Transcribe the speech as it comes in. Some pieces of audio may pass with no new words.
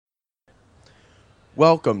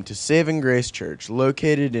Welcome to Saving Grace Church,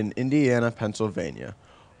 located in Indiana, Pennsylvania.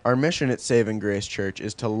 Our mission at Saving Grace Church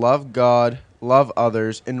is to love God, love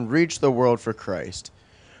others, and reach the world for Christ.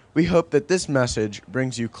 We hope that this message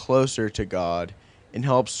brings you closer to God and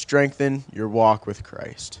helps strengthen your walk with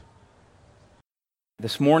Christ.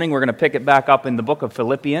 This morning we're going to pick it back up in the book of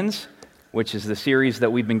Philippians, which is the series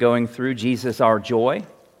that we've been going through, Jesus Our Joy.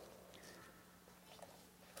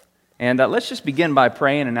 And let's just begin by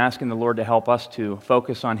praying and asking the Lord to help us to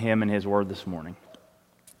focus on Him and His Word this morning.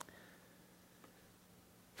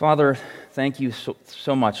 Father, thank you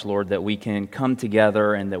so much, Lord, that we can come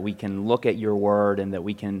together and that we can look at your Word and that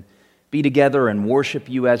we can be together and worship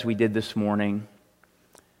you as we did this morning.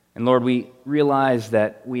 And Lord, we realize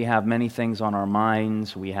that we have many things on our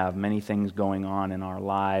minds, we have many things going on in our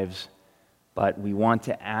lives, but we want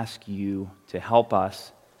to ask you to help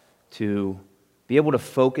us to be able to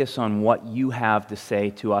focus on what you have to say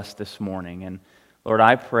to us this morning. And Lord,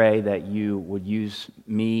 I pray that you would use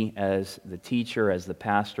me as the teacher, as the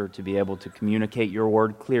pastor, to be able to communicate your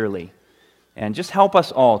word clearly. And just help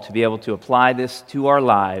us all to be able to apply this to our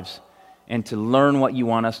lives and to learn what you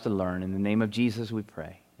want us to learn. In the name of Jesus we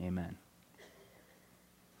pray. Amen.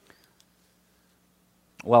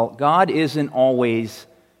 Well, God isn't always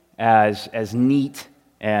as neat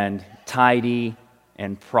and tidy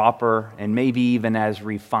and proper, and maybe even as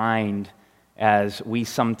refined as we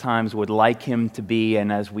sometimes would like Him to be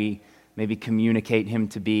and as we maybe communicate Him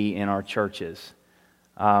to be in our churches.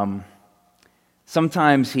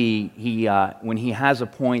 Sometimes he when He has a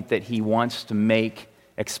point that He wants to make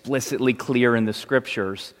explicitly clear in the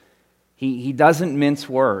Scriptures, He doesn't mince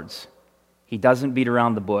words. He doesn't beat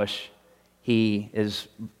around the bush. He is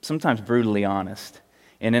sometimes brutally honest.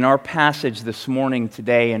 And in our passage this morning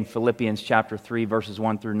today in Philippians chapter 3, verses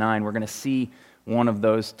 1 through 9, we're going to see one of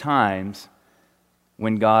those times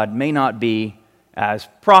when God may not be as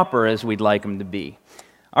proper as we'd like Him to be.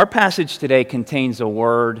 Our passage today contains a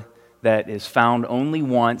word that is found only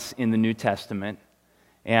once in the New Testament,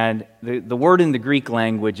 and the word in the Greek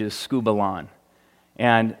language is skubalon.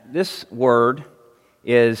 And this word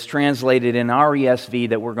is translated in our ESV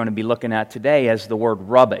that we're going to be looking at today as the word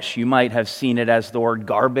rubbish. You might have seen it as the word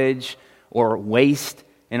garbage or waste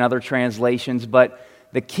in other translations, but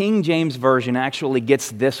the King James Version actually gets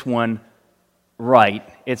this one right.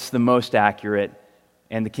 It's the most accurate,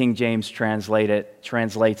 and the King James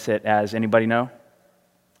translates it as, anybody know?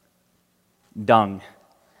 Dung.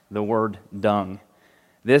 The word dung.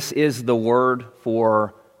 This is the word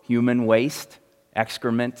for human waste,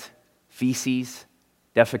 excrement, feces,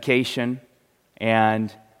 defecation,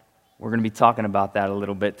 and we're going to be talking about that a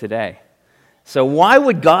little bit today. So why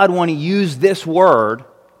would God want to use this word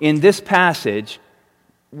in this passage?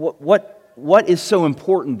 What is so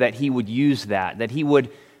important that He would use that He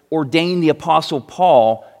would ordain the Apostle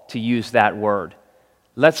Paul to use that word?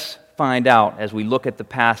 Let's find out as we look at the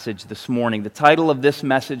passage this morning. The title of this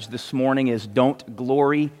message this morning is Don't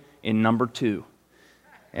Glory in Number 2.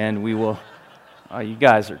 And we will... Oh, you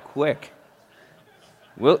guys are quick.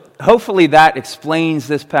 Well, hopefully that explains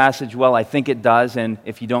this passage well. I think it does, and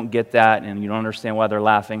if you don't get that and you don't understand why they're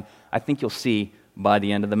laughing, I think you'll see by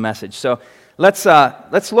the end of the message. So let's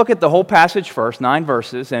look at the whole passage first, 9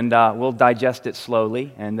 verses, and we'll digest it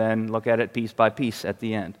slowly and then look at it piece by piece at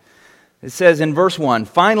the end. It says in verse 1,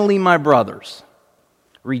 "Finally, my brothers,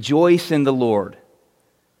 rejoice in the Lord.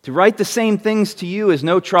 To write the same things to you is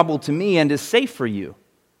no trouble to me and is safe for you.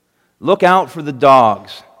 Look out for the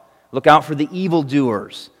dogs. Look out for the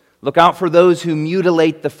evildoers. Look out for those who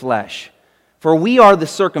mutilate the flesh. For we are the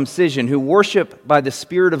circumcision who worship by the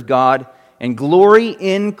Spirit of God and glory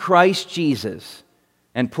in Christ Jesus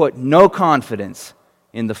and put no confidence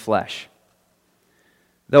in the flesh.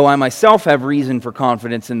 Though I myself have reason for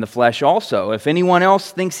confidence in the flesh also. If anyone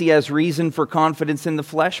else thinks he has reason for confidence in the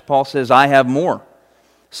flesh, Paul says, I have more.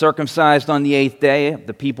 Circumcised on the 8th day, of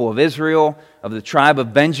the people of Israel, of the tribe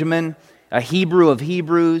of Benjamin, a Hebrew of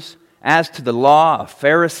Hebrews, as to the law, a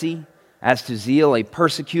Pharisee, as to zeal, a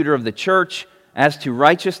persecutor of the church, as to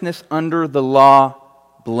righteousness under the law,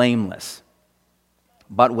 blameless.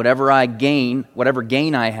 But whatever gain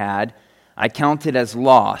I had, I counted as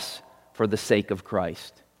loss for the sake of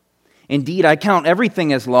Christ. Indeed, I count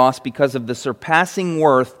everything as loss because of the surpassing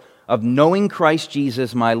worth of knowing Christ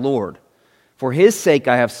Jesus my Lord. For His sake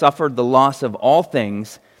I have suffered the loss of all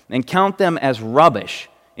things and count them as rubbish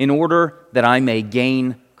in order that I may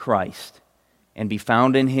gain Christ and be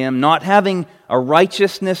found in Him, not having a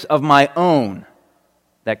righteousness of my own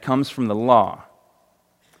that comes from the law,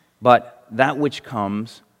 but that which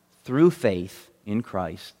comes through faith in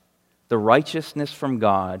Christ, the righteousness from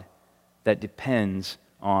God that depends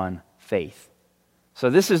on faith. So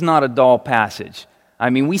this is not a dull passage. I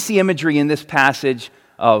mean, we see imagery in this passage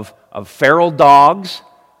of feral dogs,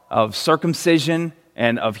 of circumcision,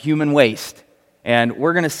 and of human waste. And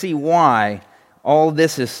we're going to see why all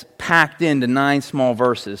this is packed into 9 small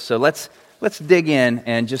verses. So let's dig in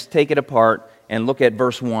and just take it apart and look at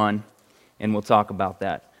verse 1, and we'll talk about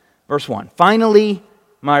that. Verse 1, finally,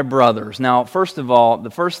 my brothers. Now, first of all, the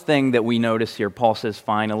first thing that we notice here, Paul says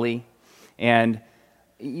finally. And,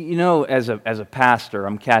 you know, as a pastor,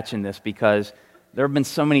 I'm catching this because there have been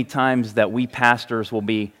so many times that we pastors will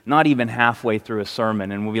be not even halfway through a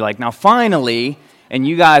sermon, and we'll be like, now finally, and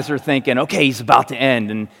you guys are thinking, okay, he's about to end,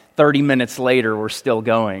 and 30 minutes later, we're still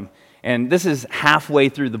going. And this is halfway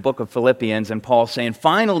through the book of Philippians, and Paul's saying,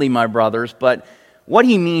 finally, my brothers, but what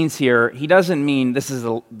he means here, he doesn't mean, this is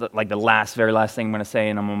like the very last thing I'm going to say,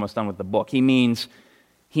 and I'm almost done with the book. He means,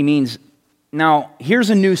 now, here's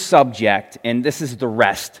a new subject, and this is the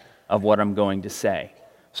rest of what I'm going to say.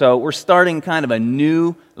 So we're starting kind of a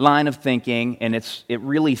new line of thinking, and it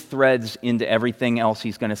really threads into everything else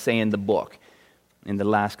he's going to say in the book, in the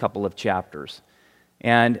last couple of chapters.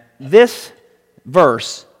 And this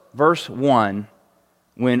verse 1,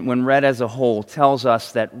 when read as a whole, tells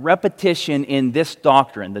us that repetition in this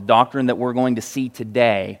doctrine, the doctrine that we're going to see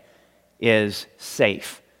today, is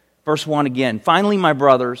safe. Verse 1 again, finally, my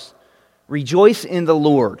brothers, rejoice in the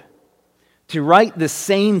Lord. To write the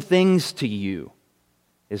same things to you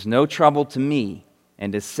is no trouble to me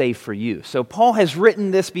and is safe for you. So Paul has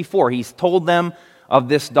written this before. He's told them of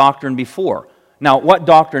this doctrine before. Now, what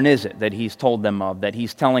doctrine is it that he's told them of, that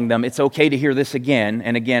he's telling them it's okay to hear this again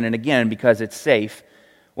and again and again because it's safe?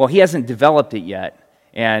 Well, he hasn't developed it yet,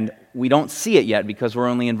 and we don't see it yet because we're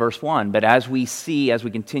only in verse 1. But as we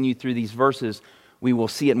continue through these verses, we will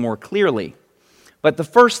see it more clearly. But the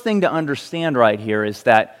first thing to understand right here is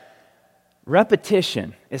that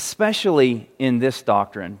repetition, especially in this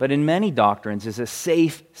doctrine, but in many doctrines, is a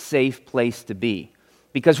safe place to be.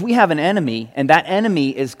 Because we have an enemy, and that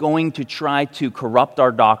enemy is going to try to corrupt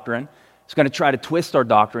our doctrine. He's going to try to twist our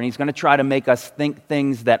doctrine. He's going to try to make us think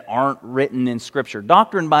things that aren't written in Scripture.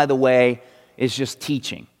 Doctrine, by the way, is just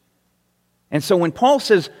teaching. And so when Paul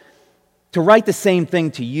says to write the same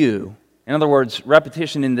thing to you, in other words,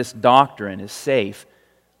 repetition in this doctrine is safe,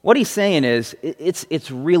 what he's saying is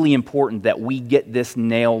it's really important that we get this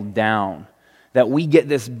nailed down, that we get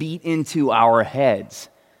this beat into our heads.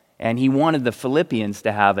 And he wanted the Philippians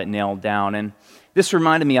to have it nailed down. And this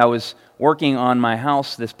reminded me, I was working on my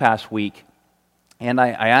house this past week, and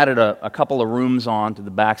I added a couple of rooms on to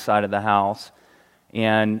the back side of the house,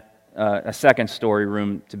 and a second-story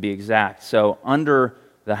room to be exact. So under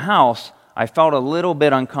the house, I felt a little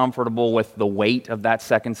bit uncomfortable with the weight of that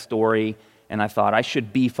second story, and I thought I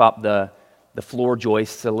should beef up the floor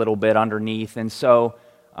joists a little bit underneath. And so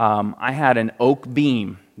I had an oak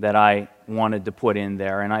beam that I wanted to put in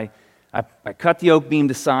there, and I cut the oak beam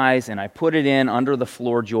to size, and I put it in under the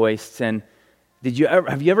floor joists. And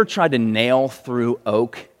have you ever tried to nail through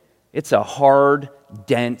oak? It's a hard,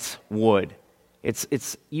 dense wood.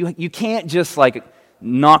 You can't just like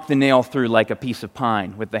knock the nail through like a piece of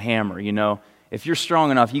pine with the hammer, you know. If you're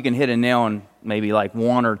strong enough, you can hit a nail in maybe like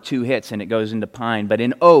 1 or 2 hits and it goes into pine. But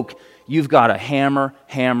in oak, you've got to hammer,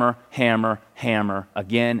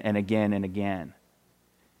 again and again and again.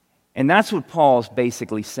 And that's what Paul's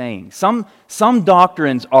basically saying. Some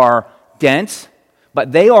doctrines are dense,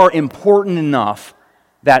 but they are important enough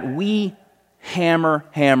that we hammer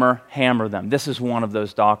them. This is one of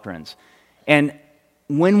those doctrines. And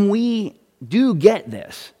when we do get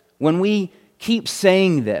this, when we keep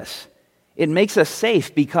saying this, it makes us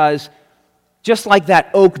safe because just like that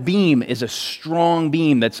oak beam is a strong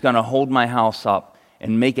beam that's going to hold my house up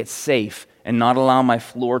and make it safe and not allow my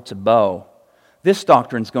floor to bow, this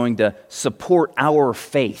doctrine is going to support our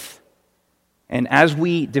faith. And as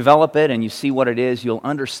we develop it and you see what it is, you'll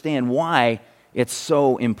understand why it's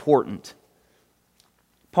so important.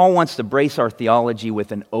 Paul wants to brace our theology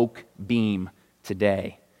with an oak beam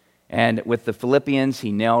today. And with the Philippians,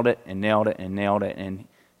 he nailed it. And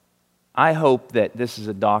I hope that this is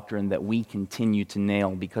a doctrine that we continue to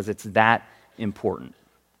nail because it's that important.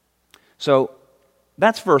 So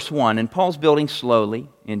that's verse 1, and Paul's building slowly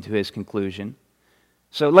into his conclusion.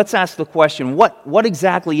 So let's ask the question, what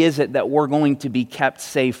exactly is it that we're going to be kept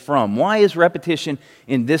safe from? Why is repetition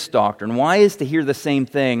in this doctrine? Why is to hear the same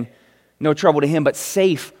thing no trouble to him, but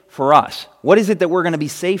safe for us? What is it that we're going to be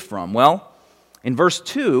safe from? Well, in verse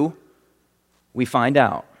 2, we find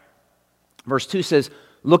out. Verse 2 says,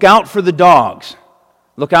 look out for the dogs.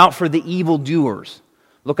 Look out for the evildoers.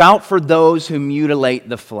 Look out for those who mutilate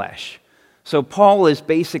the flesh. So Paul is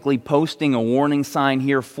basically posting a warning sign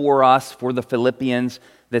here for us, for the Philippians,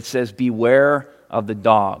 that says, beware of the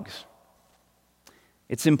dogs.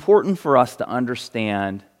 It's important for us to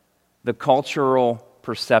understand the cultural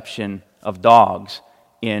perception of dogs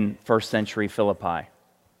in first century Philippi,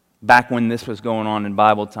 back when this was going on in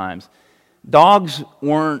Bible times. Dogs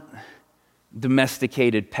weren't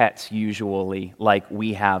domesticated pets usually like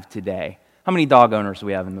we have today. How many dog owners do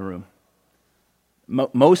we have in the room?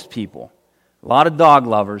 Most people. A lot of dog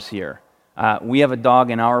lovers here. We have a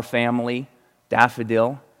dog in our family,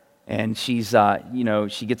 Daffodil, and she's,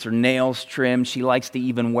 she gets her nails trimmed. She likes to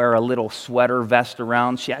even wear a little sweater vest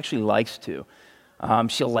around. She actually likes to.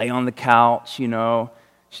 She'll lay on the couch,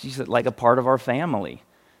 She's like a part of our family.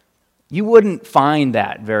 You wouldn't find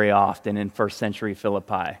that very often in first century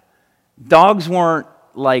Philippi. Dogs weren't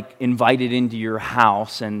like invited into your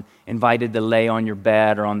house and invited to lay on your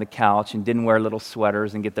bed or on the couch and didn't wear little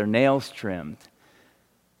sweaters and get their nails trimmed.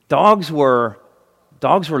 Dogs were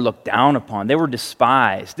looked down upon. They were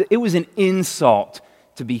despised. It was an insult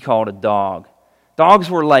to be called a dog. Dogs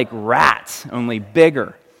were like rats, only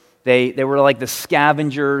bigger. They were like the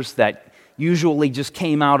scavengers that usually just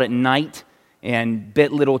came out at night and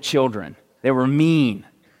bit little children. They were mean.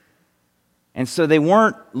 And so they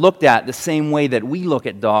weren't looked at the same way that we look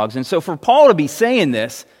at dogs. And so for Paul to be saying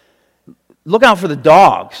this, look out for the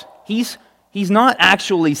dogs. He's not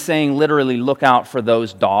actually saying literally look out for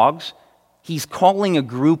those dogs. He's calling a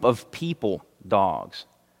group of people dogs.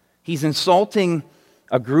 He's insulting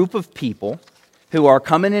a group of people who are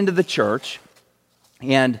coming into the church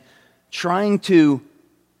and trying to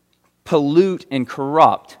pollute and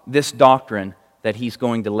corrupt this doctrine that he's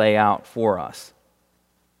going to lay out for us.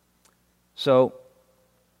 So,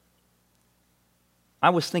 I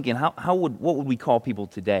was thinking, what would we call people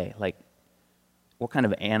today? Like, what kind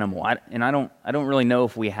of animal? I don't really know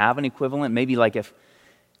if we have an equivalent. Maybe like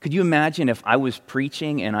could you imagine if I was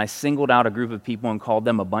preaching and I singled out a group of people and called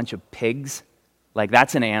them a bunch of pigs? Like,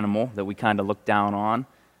 that's an animal that we kind of look down on.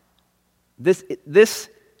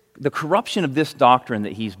 The corruption of this doctrine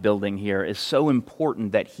that he's building here is so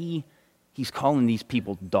important that he's calling these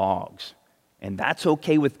people dogs. And that's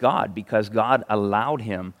okay with God because God allowed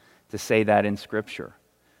him to say that in Scripture.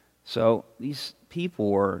 So these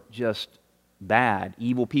people were just bad,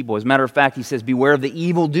 evil people. As a matter of fact, he says, beware of the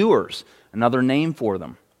evildoers, another name for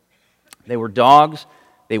them. They were dogs,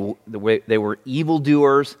 they were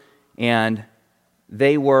evildoers, and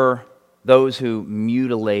they were those who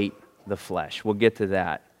mutilate the flesh. We'll get to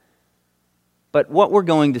that. But what we're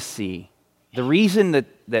going to see, the reason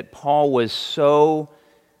that Paul was so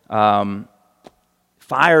fired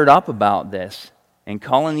up about this and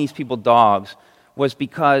calling these people dogs was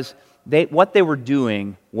because what they were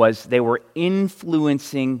doing was they were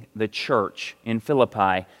influencing the church in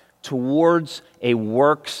Philippi towards a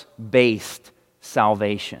works-based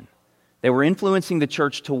salvation. They were influencing the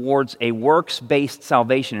church towards a works-based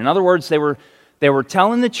salvation. In other words, they were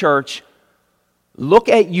telling the church, look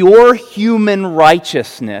at your human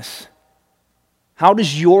righteousness. How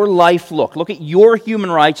does your life look? Look at your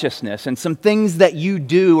human righteousness and some things that you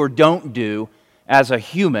do or don't do as a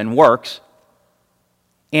human works.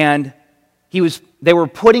 And they were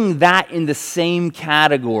putting that in the same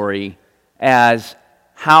category as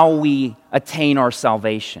how we attain our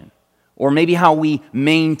salvation, or maybe how we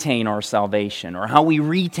maintain our salvation, or how we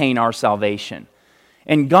retain our salvation.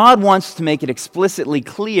 And God wants to make it explicitly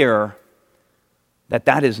clear that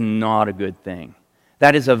that is not a good thing.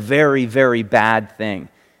 That is a very, very bad thing.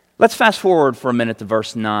 Let's fast forward for a minute to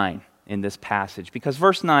verse 9 in this passage, because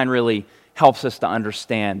verse 9 really helps us to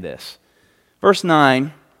understand this. Verse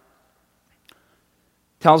 9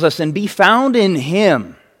 tells us, and be found in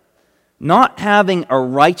him, not having a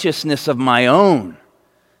righteousness of my own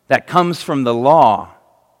that comes from the law,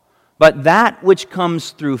 but that which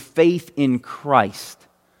comes through faith in Christ,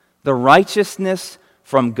 the righteousness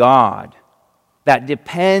from God that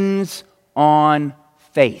depends on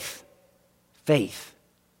faith. Faith.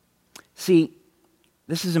 See,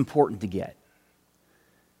 this is important to get.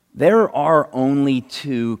 There are only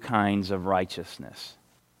two kinds of righteousness.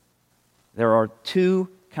 There are two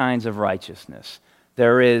kinds of righteousness.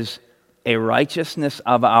 There is a righteousness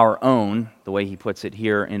of our own, the way he puts it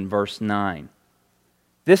here in verse 9.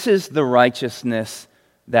 This is the righteousness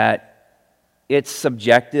that it's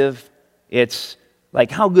subjective. It's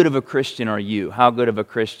like, how good of a Christian are you? How good of a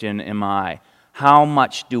Christian am I? How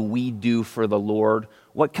much do we do for the Lord?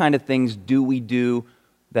 What kind of things do we do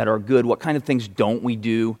that are good? What kind of things don't we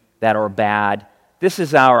do that are bad? This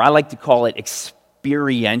is I like to call it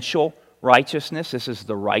experiential righteousness. This is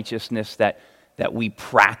the righteousness that we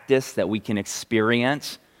practice, that we can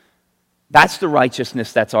experience. That's the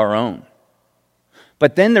righteousness that's our own.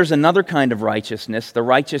 But then there's another kind of righteousness, the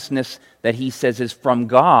righteousness that he says is from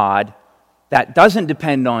God, that doesn't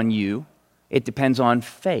depend on you. It depends on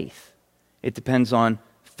faith. It depends on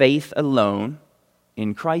faith alone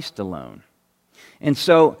in Christ alone. And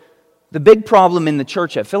so the big problem in the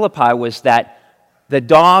church at Philippi was that the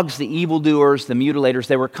dogs, the evildoers, the mutilators,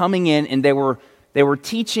 they were coming in and they were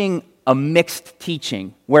teaching a mixed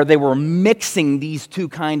teaching where they were mixing these two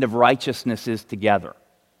kind of righteousnesses together.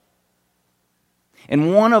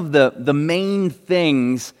 And one of the main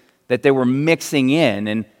things that they were mixing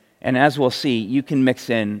in, and as we'll see, you can mix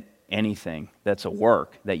in anything that's a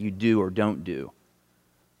work that you do or don't do.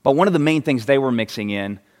 But one of the main things they were mixing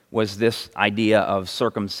in was this idea of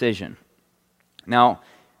circumcision. Now,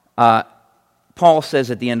 Paul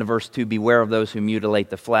says at the end of verse 2, beware of those who mutilate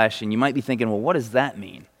the flesh. And you might be thinking, well, what does that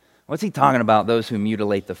mean? What's he talking about, those who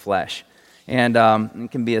mutilate the flesh? And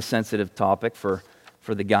it can be a sensitive topic for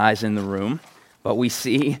the guys in the room. But we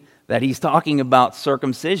see that he's talking about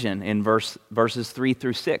circumcision in verses 3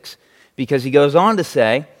 through 6. Because he goes on to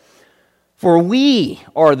say, for we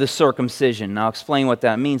are the circumcision. Now I'll explain what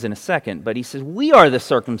that means in a second. But he says, we are the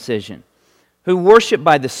circumcision, who worship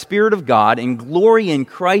by the Spirit of God and glory in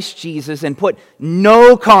Christ Jesus and put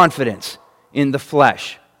no confidence in the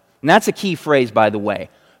flesh. And that's a key phrase, by the way.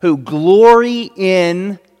 Who glory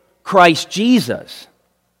in Christ Jesus,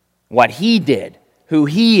 what he did, who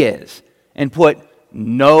he is, and put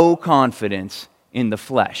no confidence in the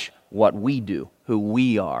flesh, what we do, who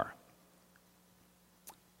we are.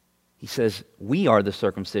 He says, we are the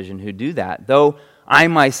circumcision who do that. Though I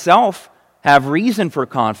myself have reason for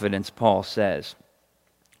confidence, Paul says.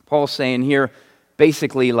 Paul's saying here,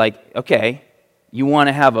 basically like, okay, you want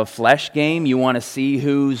to have a flesh game? You want to see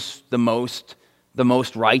who's the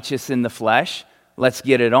most righteous in the flesh? Let's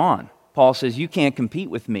get it on. Paul says, you can't compete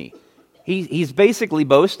with me. He's basically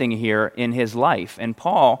boasting here in his life. And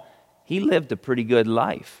Paul, he lived a pretty good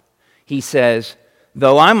life. He says,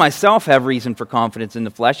 though I myself have reason for confidence in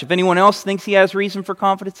the flesh, if anyone else thinks he has reason for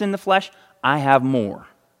confidence in the flesh, I have more.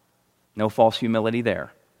 No false humility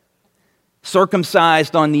there.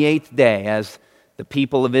 Circumcised on the 8th day as the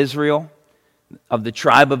people of Israel, of the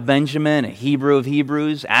tribe of Benjamin, a Hebrew of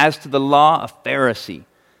Hebrews, as to the law, a Pharisee,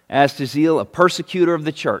 as to zeal, a persecutor of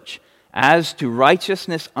the church, as to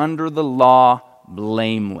righteousness under the law,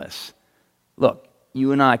 blameless. Look,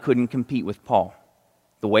 you and I couldn't compete with Paul.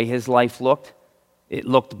 The way his life looked, it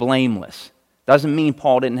looked blameless. Doesn't mean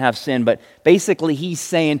Paul didn't have sin, but basically he's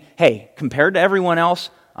saying, hey, compared to everyone else,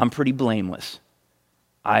 I'm pretty blameless.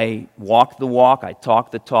 I walk the walk, I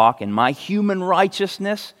talk the talk, and my human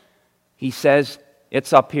righteousness, he says,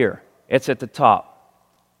 it's up here. It's at the top.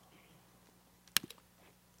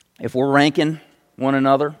 If we're ranking one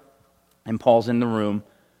another, and Paul's in the room,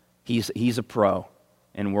 he's a pro,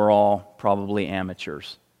 and we're all probably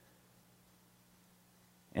amateurs.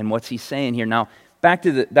 And what's he saying here? Now, back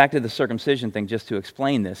to the circumcision thing, just to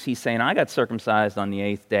explain this. He's saying, I got circumcised on the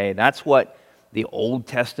 8th day. That's what the Old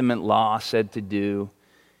Testament law said to do.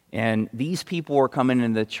 And these people were coming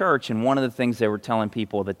into the church, and one of the things they were telling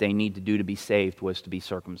people that they need to do to be saved was to be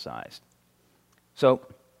circumcised. So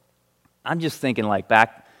I'm just thinking like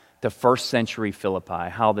back to first century Philippi,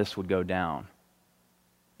 how this would go down.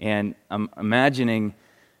 And I'm imagining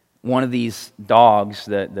one of these dogs,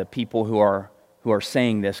 the people who are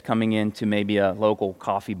saying this, coming into maybe a local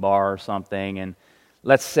coffee bar or something, and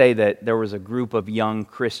let's say that there was a group of young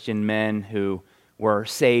Christian men who were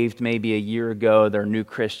saved maybe a year ago. They're new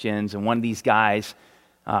Christians, and one of these guys,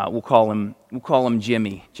 we'll call him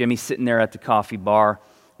Jimmy. Jimmy's sitting there at the coffee bar.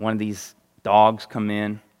 One of these dogs come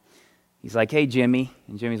in. He's like, hey, Jimmy.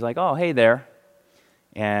 And Jimmy's like, oh, hey there.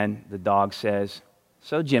 And the dog says,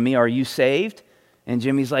 so, Jimmy, are you saved? And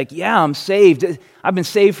Jimmy's like, yeah, I'm saved. I've been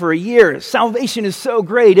saved for a year. Salvation is so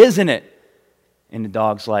great, isn't it? And the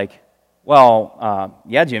dog's like, well,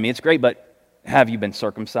 yeah, Jimmy, it's great, but have you been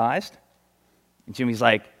circumcised? And Jimmy's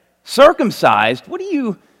like, circumcised? What are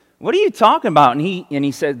you talking about? And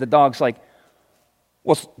he said, the dog's like,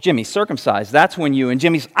 well, Jimmy, circumcised, that's when you, and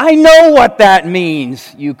Jimmy's, I know what that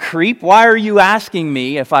means, you creep. Why are you asking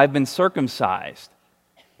me if I've been circumcised?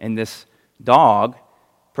 And this dog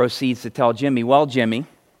proceeds to tell Jimmy, well, Jimmy,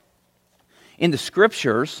 in the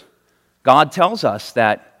scriptures, God tells us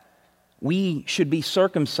that we should be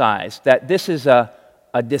circumcised, that this is a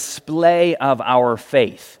display of our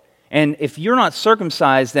faith. And if you're not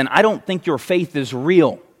circumcised, then I don't think your faith is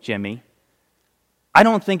real, Jimmy. I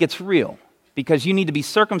don't think it's real, because you need to be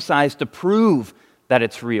circumcised to prove that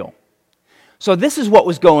it's real. So this is what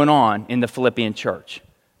was going on in the Philippian church.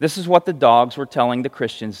 This is what the dogs were telling the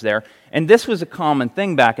Christians there. And this was a common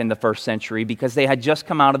thing back in the first century because they had just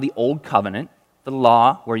come out of the Old Covenant, the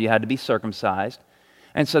law where you had to be circumcised.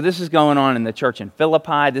 And so this is going on in the church in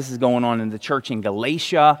Philippi. This is going on in the church in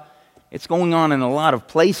Galatia. It's going on in a lot of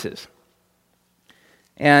places.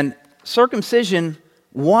 And circumcision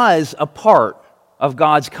was a part of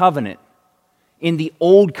God's covenant in the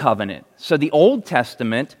Old Covenant. So the Old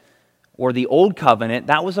Testament, or the Old Covenant,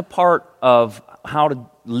 that was a part of how to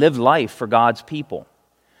live life for God's people.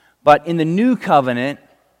 But in the New Covenant,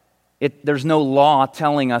 there's no law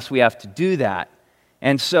telling us we have to do that.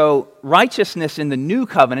 And so righteousness in the New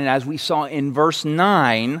Covenant, as we saw in verse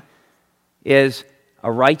 9, is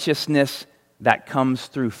a righteousness that comes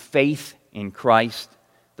through faith in Christ,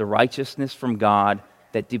 the righteousness from God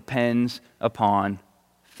that depends upon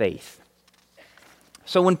faith.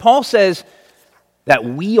 So when Paul says that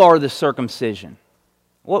we are the circumcision,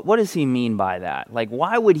 what does he mean by that? Like,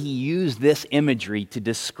 why would he use this imagery to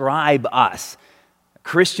describe us,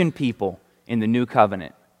 Christian people, in the New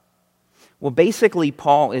Covenant? Well, basically,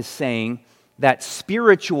 Paul is saying that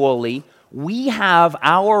spiritually, we have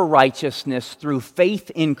our righteousness through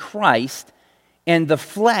faith in Christ, and the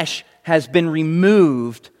flesh has been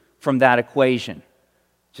removed from that equation.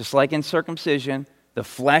 Just like in circumcision, the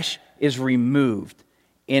flesh is removed.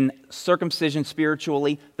 In circumcision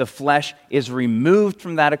spiritually, the flesh is removed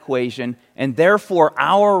from that equation, and therefore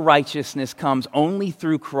our righteousness comes only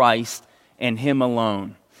through Christ and Him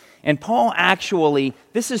alone. And Paul actually,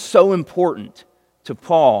 this is so important to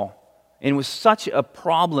Paul, and was such a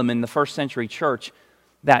problem in the first century church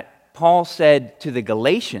that Paul said to the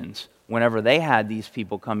Galatians, whenever they had these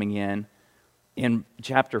people coming in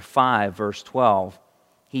chapter 5, verse 12,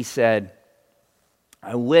 he said,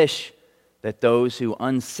 I wish that those who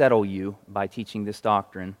unsettle you by teaching this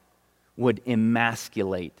doctrine would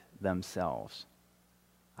emasculate themselves.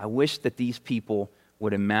 I wish that these people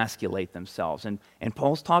would emasculate themselves. And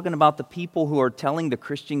Paul's talking about the people who are telling the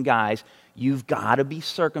Christian guys, you've got to be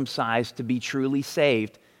circumcised to be truly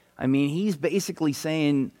saved. I mean, he's basically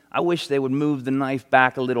saying, I wish they would move the knife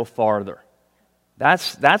back a little farther.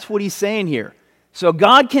 That's what he's saying here. So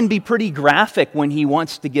God can be pretty graphic when He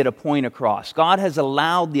wants to get a point across. God has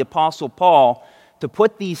allowed the Apostle Paul to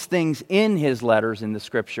put these things in his letters in the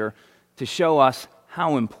Scripture to show us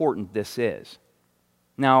how important this is.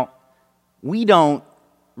 Now, we don't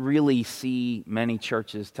really see many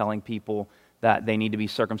churches telling people that they need to be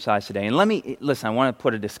circumcised today. And listen, I want to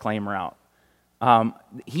put a disclaimer out.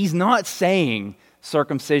 He's not saying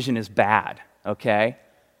circumcision is bad, okay?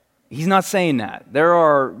 He's not saying that. There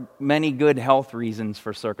are many good health reasons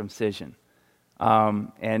for circumcision.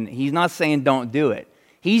 And he's not saying don't do it.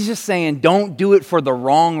 He's just saying don't do it for the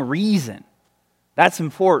wrong reason. That's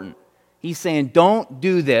important. He's saying don't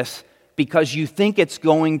do this because you think it's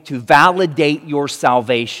going to validate your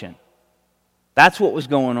salvation. That's what was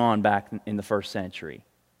going on back in the first century.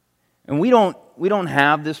 And we don't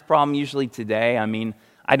have this problem usually today. I mean,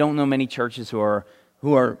 I don't know many churches who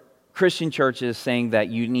are Christian churches saying that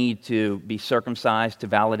you need to be circumcised to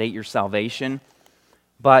validate your salvation.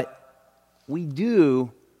 But we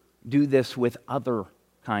do this with other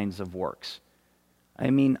kinds of works. I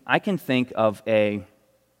mean, I can think of a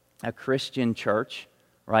Christian church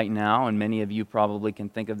right now, and many of you probably can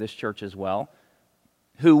think of this church as well,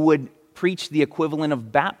 who would preach the equivalent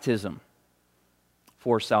of baptism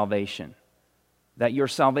for salvation. That your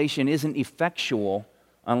salvation isn't effectual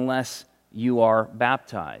unless you are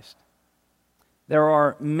baptized. There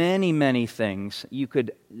are many, many things.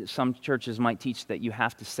 Some churches might teach that you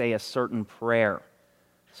have to say a certain prayer.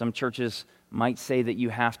 Some churches might say that you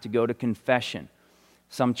have to go to confession.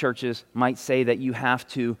 Some churches might say that you have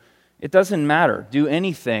to, it doesn't matter, do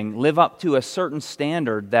anything, live up to a certain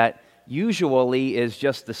standard that usually is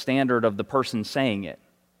just the standard of the person saying it.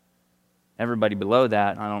 Everybody below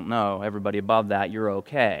that, I don't know. Everybody above that, you're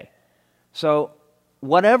okay. So,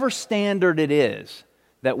 whatever standard it is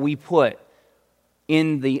that we put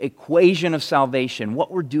in the equation of salvation,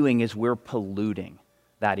 what we're doing is we're polluting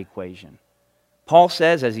that equation. Paul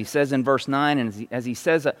says, as he says in verse 9, and as he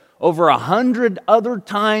says over 100 other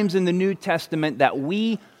times in the New Testament, that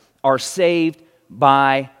we are saved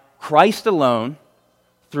by Christ alone,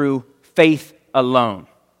 through faith alone.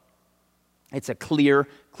 It's a clear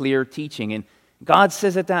teaching. And God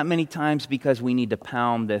says it that many times because we need to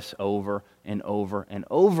pound this over and over and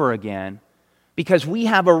over again, because we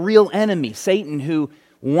have a real enemy, Satan, who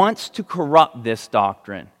wants to corrupt this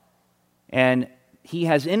doctrine. And he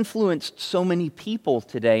has influenced so many people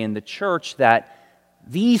today in the church that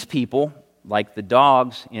these people, like the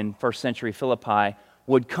dogs in first century Philippi,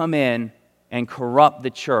 would come in and corrupt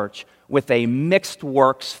the church with a mixed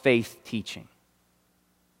works faith teaching.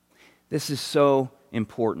 This is so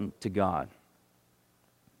important to God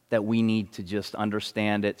that we need to just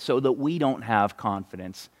understand it so that we don't have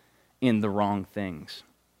confidence in the wrong things.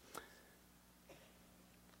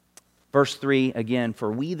 Verse 3, again,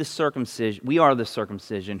 for we are the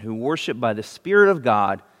circumcision who worship by the Spirit of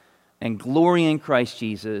God and glory in Christ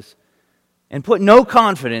Jesus and put no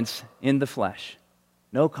confidence in the flesh.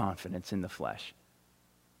 No confidence in the flesh.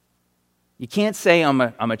 You can't say I'm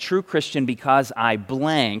a true Christian because I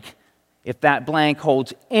blank if that blank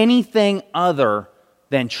holds anything other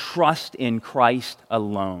than trust in Christ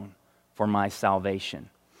alone for my salvation.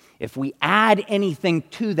 If we add anything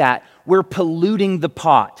to that, we're polluting the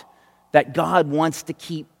pot that God wants to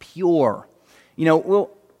keep pure. You know,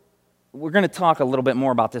 we're going to talk a little bit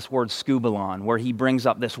more about this word skubalon, where he brings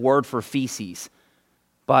up this word for feces.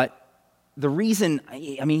 But the reason,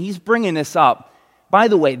 he's bringing this up. By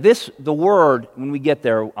the way, the word, when we get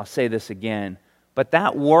there, I'll say this again, but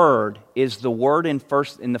that word is the word in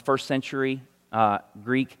the first century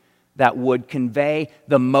Greek that would convey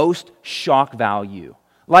the most shock value.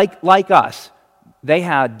 Like us, they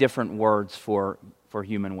had different words for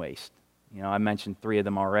human waste. You know, I mentioned 3 of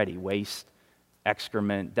them already: waste,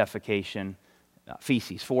 excrement, defecation,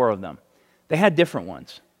 feces, 4 of them. They had different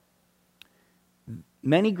ones.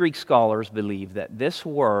 Many Greek scholars believe that this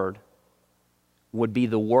word would be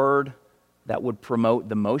the word that would promote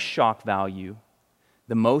the most shock value,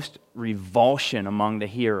 the most revulsion among the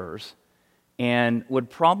hearers, and would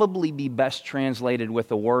probably be best translated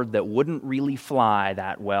with a word that wouldn't really fly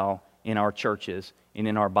that well in our churches and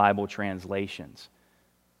in our Bible translations.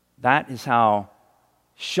 That is how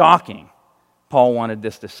shocking Paul wanted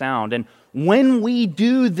this to sound. And when we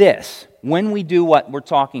do this, when we do what we're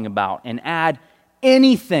talking about and add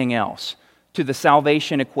anything else to the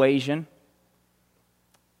salvation equation,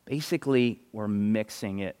 basically we're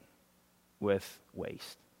mixing it with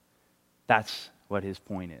waste. That's what his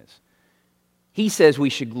point is. He says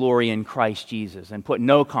we should glory in Christ Jesus and put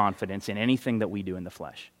no confidence in anything that we do in the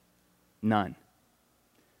flesh. None.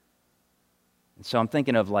 And so I'm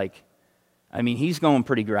thinking of he's going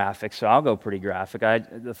pretty graphic, so I'll go pretty graphic.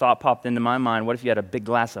 The thought popped into my mind, what if you had a big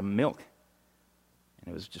glass of milk?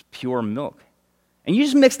 And it was just pure milk. And you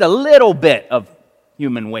just mixed a little bit of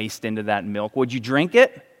human waste into that milk. Would you drink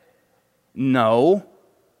it? No.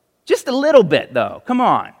 Just a little bit, though. Come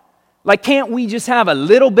on. Can't we just have a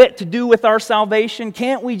little bit to do with our salvation?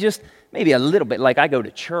 Can't we just, maybe a little bit, I go to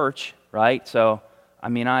church, right? So,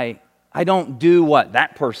 I don't do what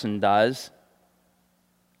that person does.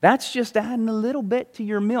 That's just adding a little bit to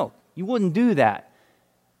your milk. You wouldn't do that.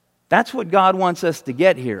 That's what God wants us to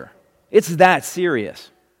get here. It's that serious.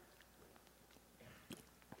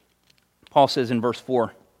 Paul says in verse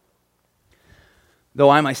 4, though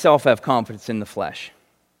I myself have confidence in the flesh.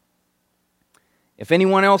 If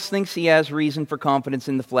anyone else thinks he has reason for confidence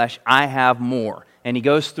in the flesh, I have more. And he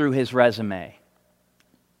goes through his resume.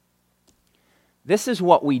 This is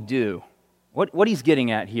what we do. What he's getting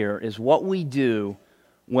at here is what we do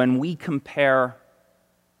when we compare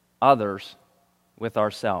others with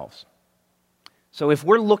ourselves. So if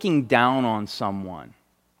we're looking down on someone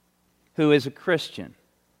who is a Christian,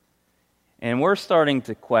 and we're starting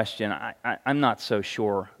to question, I'm not so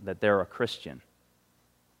sure that they're a Christian,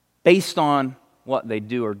 based on what they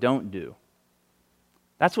do or don't do.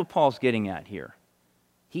 That's what Paul's getting at here.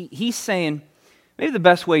 He's saying, maybe the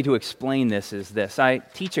best way to explain this is this. I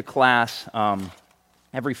teach a class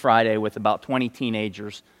every Friday with about 20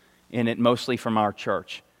 teenagers in it, mostly from our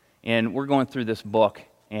church. And we're going through this book,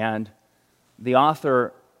 and the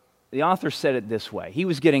author said it this way. He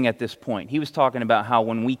was getting at this point. He was talking about how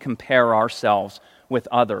when we compare ourselves with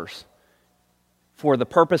others for the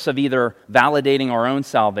purpose of either validating our own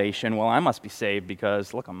salvation, well, I must be saved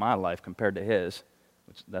because look at my life compared to his.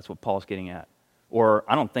 That's what Paul's getting at. Or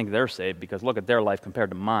I don't think they're saved because look at their life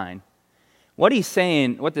compared to mine. What he's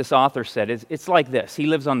saying, what this author said, is it's like this. He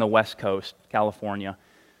lives on the West Coast, California.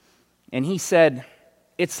 And he said,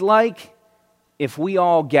 it's like if we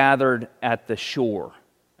all gathered at the shore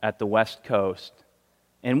at the West Coast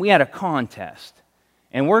and we had a contest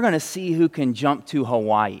and we're going to see who can jump to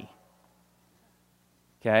Hawaii.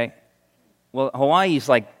 Okay? Well, Hawaii's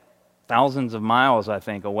thousands of miles, I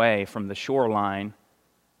think, away from the shoreline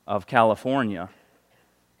of California.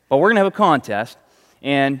 But we're going to have a contest,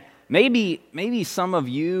 and maybe some of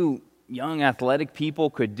you young athletic people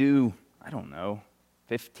could do,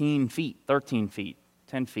 15 feet, 13 feet,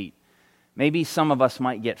 10 feet. Maybe some of us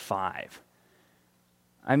might get 5.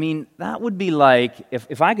 That would be like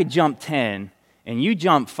if I could jump 10 and you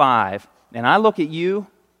jump 5, and I look at you,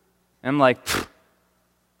 And I'm like,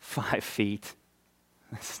 5 feet.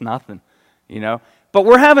 That's nothing, But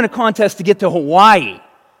we're having a contest to get to Hawaii.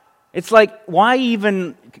 It's like, why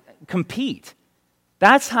even compete?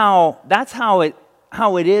 That's how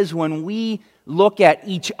it is when we look at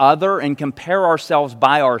each other and compare ourselves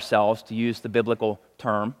by ourselves, to use the biblical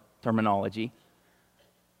terminology.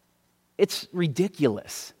 It's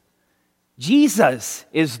ridiculous. Jesus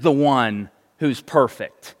is the one who's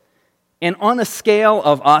perfect. And on a scale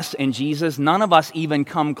of us and Jesus, none of us even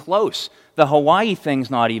come close. The Hawaii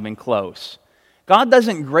thing's not even close. God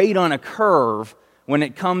doesn't grade on a curve when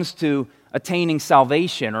it comes to attaining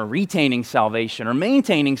salvation or retaining salvation or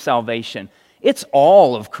maintaining salvation. It's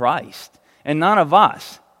all of Christ and none of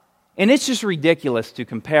us. And it's just ridiculous to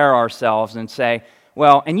compare ourselves and say,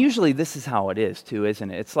 well, and usually this is how it is too,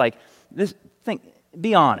 isn't it? It's like,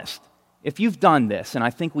 be honest. If you've done this, and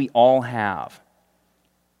I think we all have,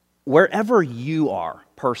 wherever you are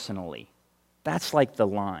personally, that's like the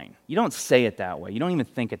line. You don't say it that way. You don't even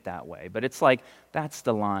think it that way. But it's like, that's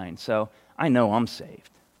the line. So I know I'm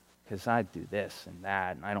saved because I do this and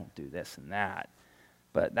that, and I don't do this and that.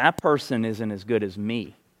 But that person isn't as good as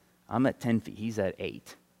me. I'm at 10 feet. He's at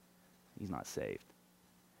 8. He's not saved.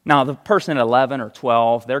 Now, the person at 11 or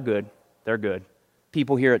 12, they're good. They're good.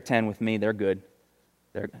 People here at 10 with me, they're good.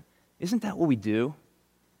 They're good. Isn't that what we do?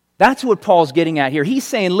 That's what Paul's getting at here. He's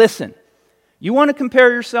saying, listen, you want to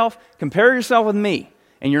compare yourself with me,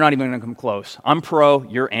 and you're not even going to come close. I'm pro,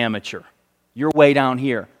 you're amateur. You're way down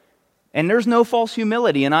here. And there's no false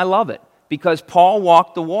humility, and I love it, because Paul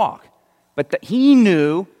walked the walk. But he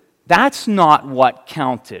knew that's not what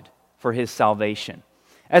counted for his salvation.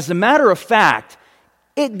 As a matter of fact,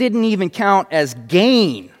 it didn't even count as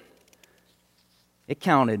gain. It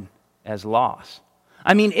counted as loss.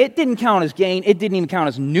 I mean, it didn't count as gain. It didn't even count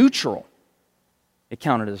as neutral. It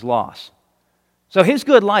counted as loss. So his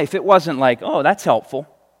good life, it wasn't like, oh, that's helpful.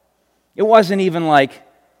 It wasn't even like,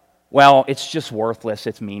 well, it's just worthless.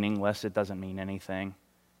 It's meaningless. It doesn't mean anything.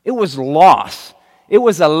 It was loss. It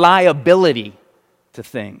was a liability to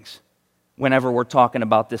things whenever we're talking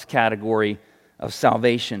about this category of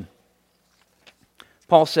salvation.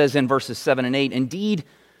 Paul says in verses 7 and 8, indeed,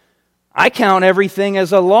 I count everything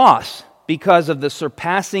as a loss because of the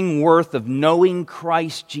surpassing worth of knowing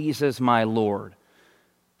Christ Jesus my Lord.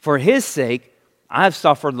 For his sake, I have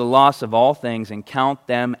suffered the loss of all things and count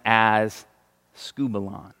them as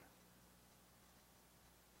skubalon.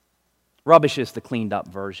 Rubbish is the cleaned up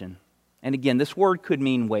version. And again, this word could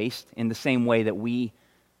mean waste in the same way that we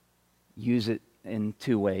use it in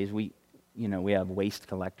 2 ways. We have waste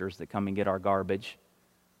collectors that come and get our garbage,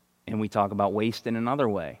 and we talk about waste in another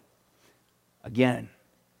way. Again,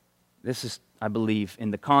 this is, I believe,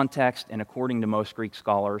 in the context and according to most Greek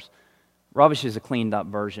scholars, rubbish is a cleaned up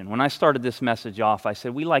version. When I started this message off, I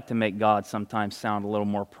said we like to make God sometimes sound a little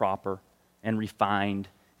more proper and refined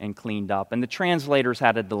and cleaned up. And the translators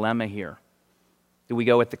had a dilemma here. Do we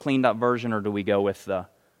go with the cleaned up version, or do we go with the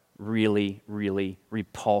really, really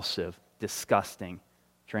repulsive, disgusting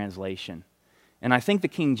translation? And I think the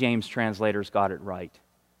King James translators got it right.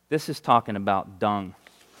 This is talking about dung.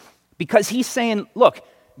 Because he's saying, look,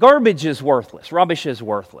 garbage is worthless. Rubbish is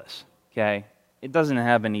worthless. Okay? It doesn't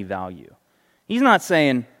have any value. He's not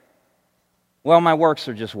saying, well, my works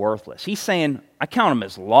are just worthless. He's saying, I count them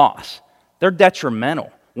as loss. They're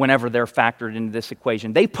detrimental whenever they're factored into this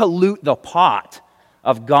equation. They pollute the pot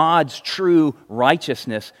of God's true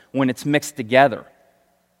righteousness when it's mixed together.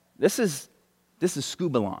 This is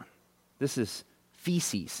skubalon. This is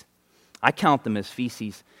feces. I count them as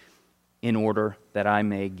feces in order that I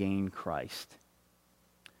may gain Christ.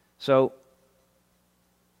 So,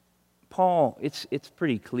 Paul, it's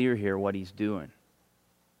pretty clear here what he's doing.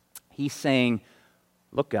 He's saying,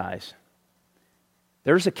 look, guys,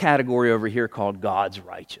 there's a category over here called God's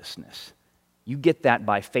righteousness. You get that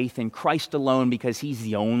by faith in Christ alone because he's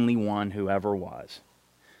the only one who ever was.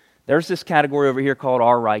 There's this category over here called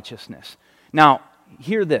our righteousness. Now,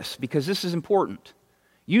 hear this, because this is important.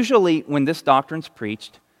 Usually, when this doctrine's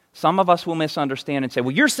preached, some of us will misunderstand and say,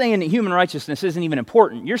 well, you're saying that human righteousness isn't even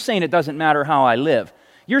important. You're saying it doesn't matter how I live.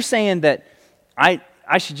 You're saying that I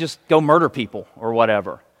should just go murder people or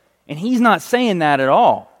whatever. And he's not saying that at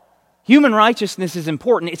all. Human righteousness is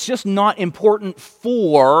important. It's just not important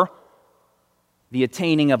for the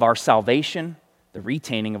attaining of our salvation, the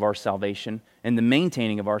retaining of our salvation, and the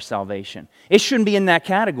maintaining of our salvation. It shouldn't be in that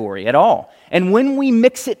category at all. And when we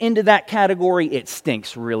mix it into that category, it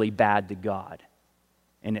stinks really bad to God.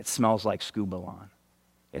 And it smells like skubalon.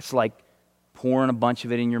 It's like pouring a bunch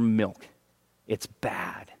of it in your milk. It's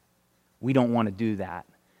bad. We don't want to do that.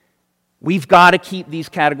 We've got to keep these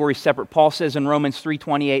categories separate. Paul says in Romans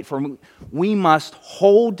 3:28, "For we must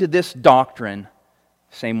hold to this doctrine,"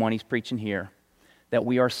 same one he's preaching here, "that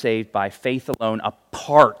we are saved by faith alone,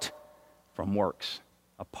 apart from works."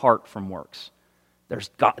 Apart from works. You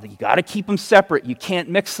got to keep them separate. You can't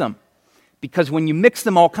mix them. Because when you mix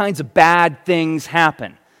them, all kinds of bad things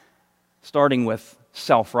happen. Starting with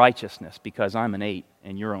self-righteousness, because I'm an 8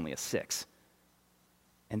 and you're only a 6.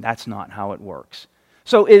 And that's not how it works.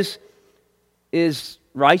 So is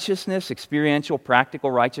righteousness, experiential,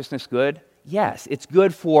 practical righteousness good? Yes, it's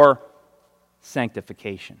good for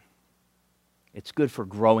sanctification. It's good for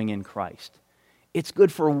growing in Christ. It's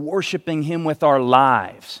good for worshiping Him with our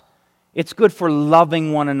lives. It's good for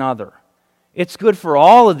loving one another. It's good for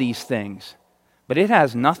all of these things. But it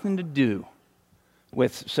has nothing to do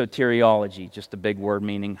with soteriology, just a big word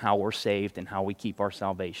meaning how we're saved and how we keep our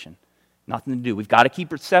salvation. Nothing to do. We've got to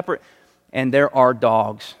keep it separate. And there are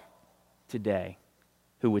dogs today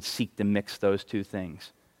who would seek to mix those two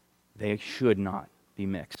things. They should not be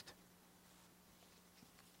mixed.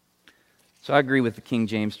 So I agree with the King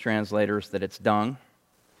James translators that it's dung.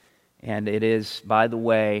 And it is, by the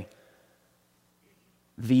way,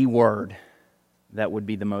 the word that would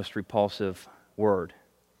be the most repulsive word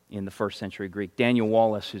in the first century Greek. Daniel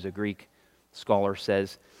Wallace, who's a Greek scholar,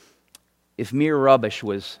 says, if mere rubbish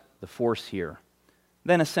was the force here,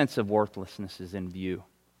 then a sense of worthlessness is in view.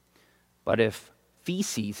 But if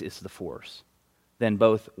feces is the force, then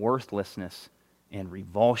both worthlessness and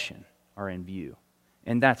revulsion are in view.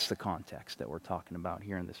 And that's the context that we're talking about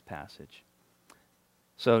here in this passage.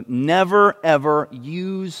 So never, ever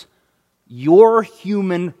use your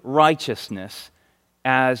human righteousness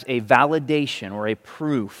as a validation or a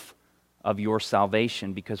proof of your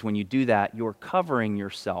salvation, because when you do that, you're covering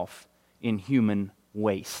yourself in human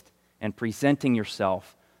waste and presenting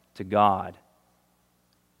yourself to God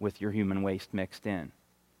with your human waste mixed in.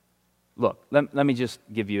 Look, let me just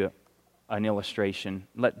give you an illustration.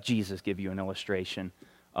 Let Jesus give you an illustration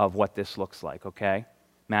of what this looks like, okay?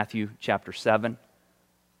 Matthew chapter 7,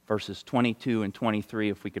 verses 22 and 23,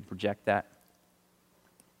 if we could project that.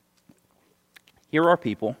 Here are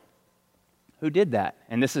people who did that.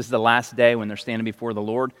 And this is the last day when they're standing before the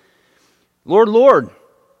Lord. Lord, Lord.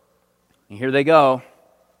 And here they go,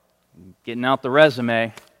 getting out the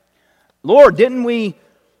resume. Lord, didn't we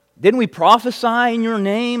prophesy in your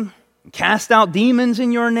name, cast out demons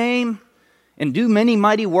in your name, and do many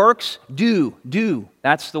mighty works? Do.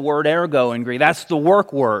 That's the word ergo in Greek. That's the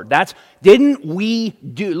work word. Didn't we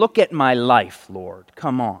do? Look at my life, Lord.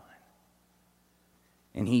 Come on.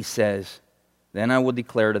 And he says, then I will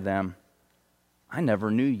declare to them, I never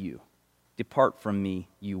knew you. Depart from me,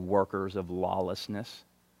 you workers of lawlessness.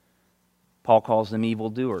 Paul calls them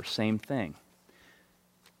evildoers, same thing.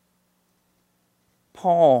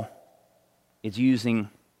 Paul is using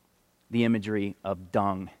the imagery of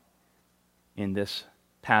dung in this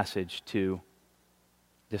passage to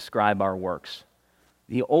describe our works.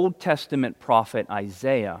 The Old Testament prophet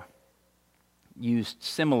Isaiah used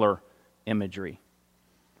similar imagery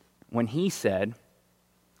when he said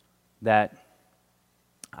that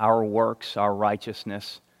our works, our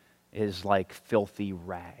righteousness, is like filthy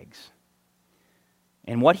rags.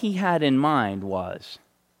 And what he had in mind was,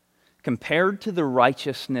 compared to the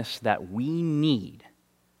righteousness that we need,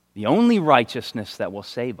 the only righteousness that will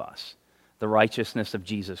save us, the righteousness of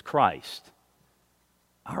Jesus Christ,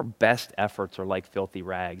 our best efforts are like filthy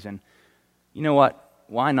rags. And you know what?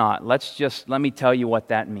 Why not? Let me tell you what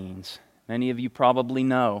that means. Many of you probably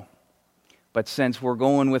know. But since we're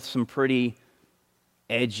going with some pretty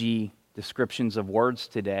edgy descriptions of words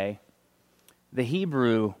today, the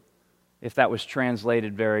Hebrew, if that was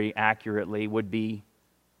translated very accurately, would be,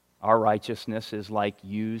 our righteousness is like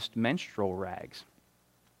used menstrual rags.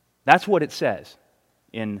 That's what it says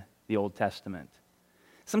in the Old Testament.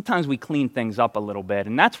 Sometimes we clean things up a little bit,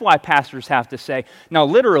 and that's why pastors have to say, now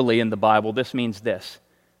literally in the Bible, this means this.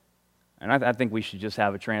 And I think we should just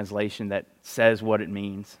have a translation that says what it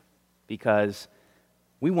means, because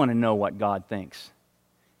we want to know what God thinks.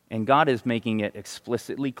 And God is making it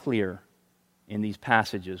explicitly clear in these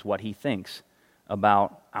passages what He thinks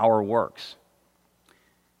about our works.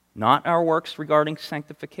 Not our works regarding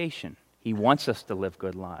sanctification. He wants us to live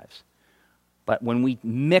good lives. But when we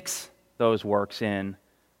mix those works in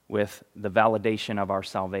with the validation of our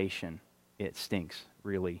salvation, it stinks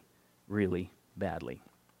really, really badly.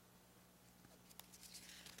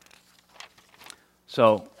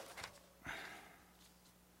 So,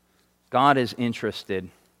 God is interested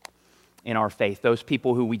in our faith. Those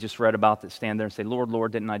people who we just read about that stand there and say, Lord,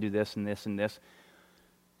 Lord, didn't I do this and this and this?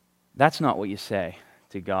 That's not what you say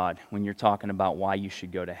to God when you're talking about why you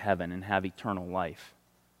should go to heaven and have eternal life.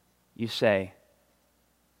 You say,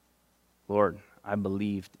 Lord, I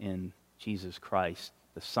believed in Jesus Christ,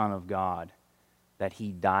 the Son of God, that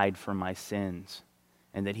He died for my sins,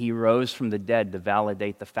 and that He rose from the dead to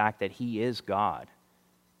validate the fact that He is God.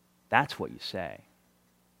 That's what you say.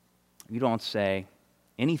 You don't say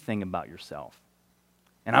anything about yourself.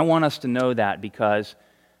 And I want us to know that because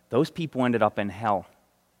those people ended up in hell.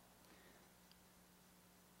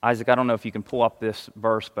 Isaac, I don't know if you can pull up this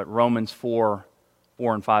verse, but Romans 4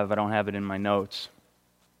 and 5, I don't have it in my notes,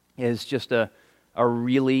 is just a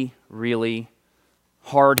really, really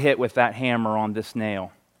hard hit with that hammer on this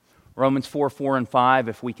nail. Romans 4 and 5,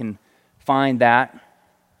 if we can find that,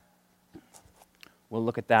 we'll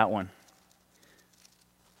look at that one.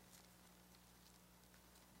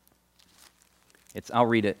 I'll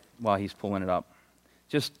read it while he's pulling it up.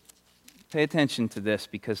 Just pay attention to this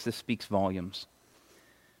because this speaks volumes.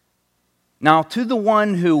 Now, to the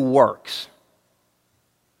one who works,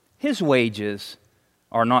 his wages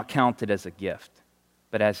are not counted as a gift,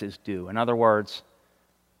 but as his due. In other words,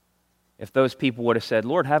 if those people would have said,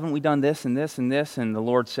 Lord, haven't we done this and this and this? And the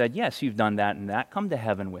Lord said, yes, you've done that and that. Come to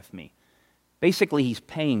heaven with me. Basically, he's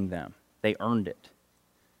paying them. They earned it.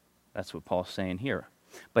 That's what Paul's saying here.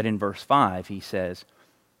 But in verse 5, he says,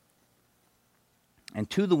 and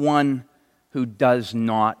to the one who does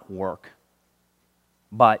not work,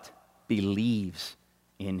 but believes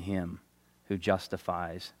in Him who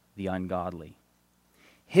justifies the ungodly,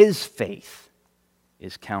 his faith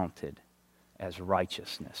is counted as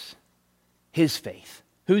righteousness. His faith.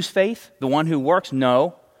 Whose faith? The one who works?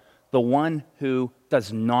 No, the one who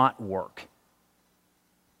does not work.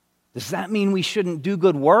 Does that mean we shouldn't do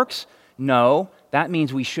good works? No, that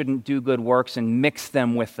means we shouldn't do good works and mix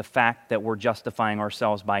them with the fact that we're justifying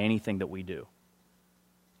ourselves by anything that we do.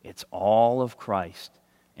 It's all of Christ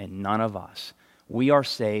and none of us. We are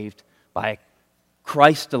saved by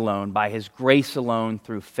Christ alone, by His grace alone,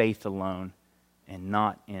 through faith alone, and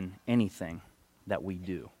not in anything that we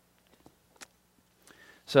do.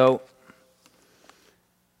 So,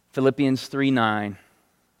 Philippians 3:9,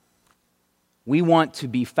 we want to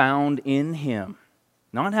be found in Him,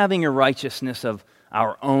 not having a righteousness of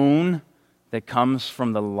our own that comes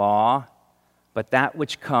from the law, but that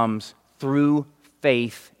which comes through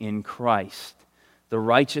faith in Christ. The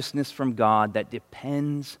righteousness from God that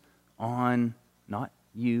depends on not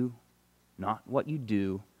you, not what you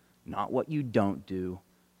do, not what you don't do,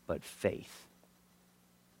 but faith.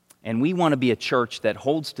 And we want to be a church that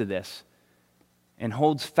holds to this and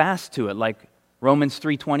holds fast to it, like Romans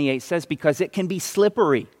 3:28 says, because it can be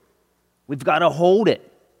slippery. We've got to hold it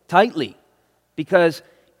tightly because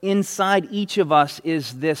inside each of us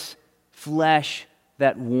is this flesh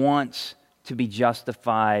that wants to be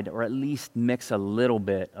justified or at least mix a little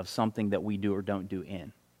bit of something that we do or don't do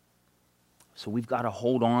in. So we've got to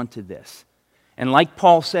hold on to this. And like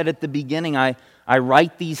Paul said at the beginning, I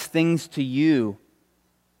write these things to you,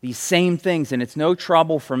 these same things, and it's no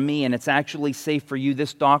trouble for me, and it's actually safe for you.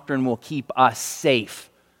 This doctrine will keep us safe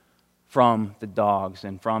from the dogs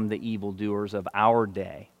and from the evildoers of our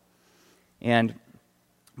day. And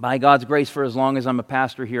by God's grace, for as long as I'm a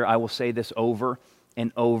pastor here, I will say this over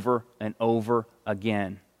and over and over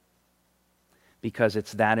again because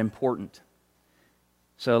it's that important.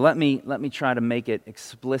 So let me try to make it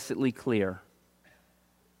explicitly clear,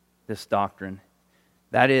 this doctrine.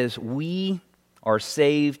 That is, we are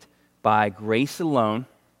saved by grace alone,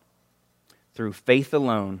 through faith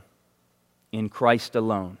alone, in Christ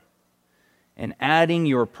alone. And adding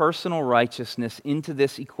your personal righteousness into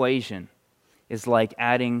this equation is like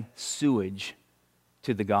adding sewage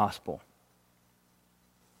to the gospel.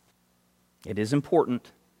 It is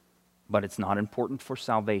important, but it's not important for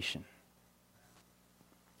salvation.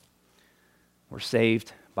 We're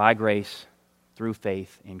saved by grace through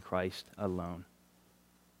faith in Christ alone.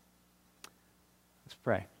 Let's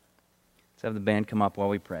pray. Let's have the band come up while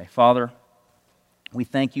we pray. Father, we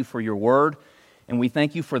thank you for your word, and we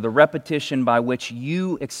thank you for the repetition by which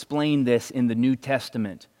you explain this in the New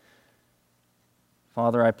Testament.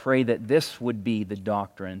 Father, I pray that this would be the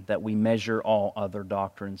doctrine that we measure all other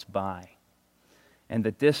doctrines by, and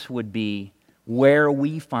that this would be where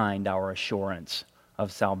we find our assurance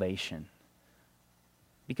of salvation.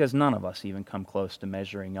 Because none of us even come close to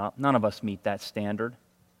measuring up. None of us meet that standard.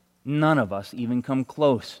 None of us even come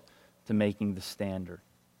close to making the standard.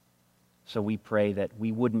 So we pray that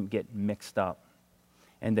we wouldn't get mixed up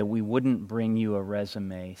and that we wouldn't bring you a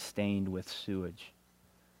resume stained with sewage.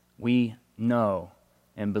 We know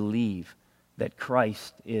and believe that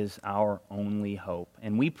Christ is our only hope.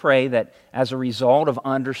 And we pray that as a result of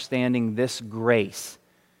understanding this grace,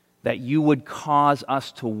 that you would cause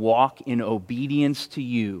us to walk in obedience to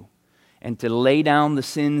you and to lay down the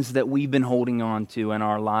sins that we've been holding on to in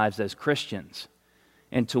our lives as Christians,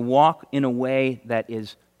 and to walk in a way that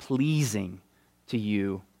is pleasing to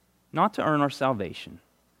you, not to earn our salvation,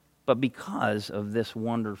 but because of this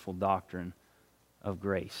wonderful doctrine of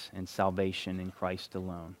grace and salvation in Christ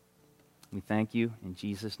alone. We thank you in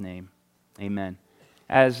Jesus' name. Amen.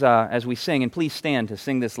 As we sing, and please stand to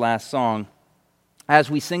sing this last song.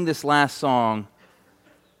 As we sing this last song,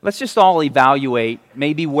 let's just all evaluate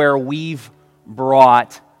maybe where we've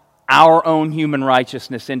brought our own human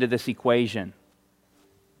righteousness into this equation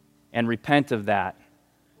and repent of that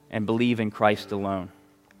and believe in Christ alone.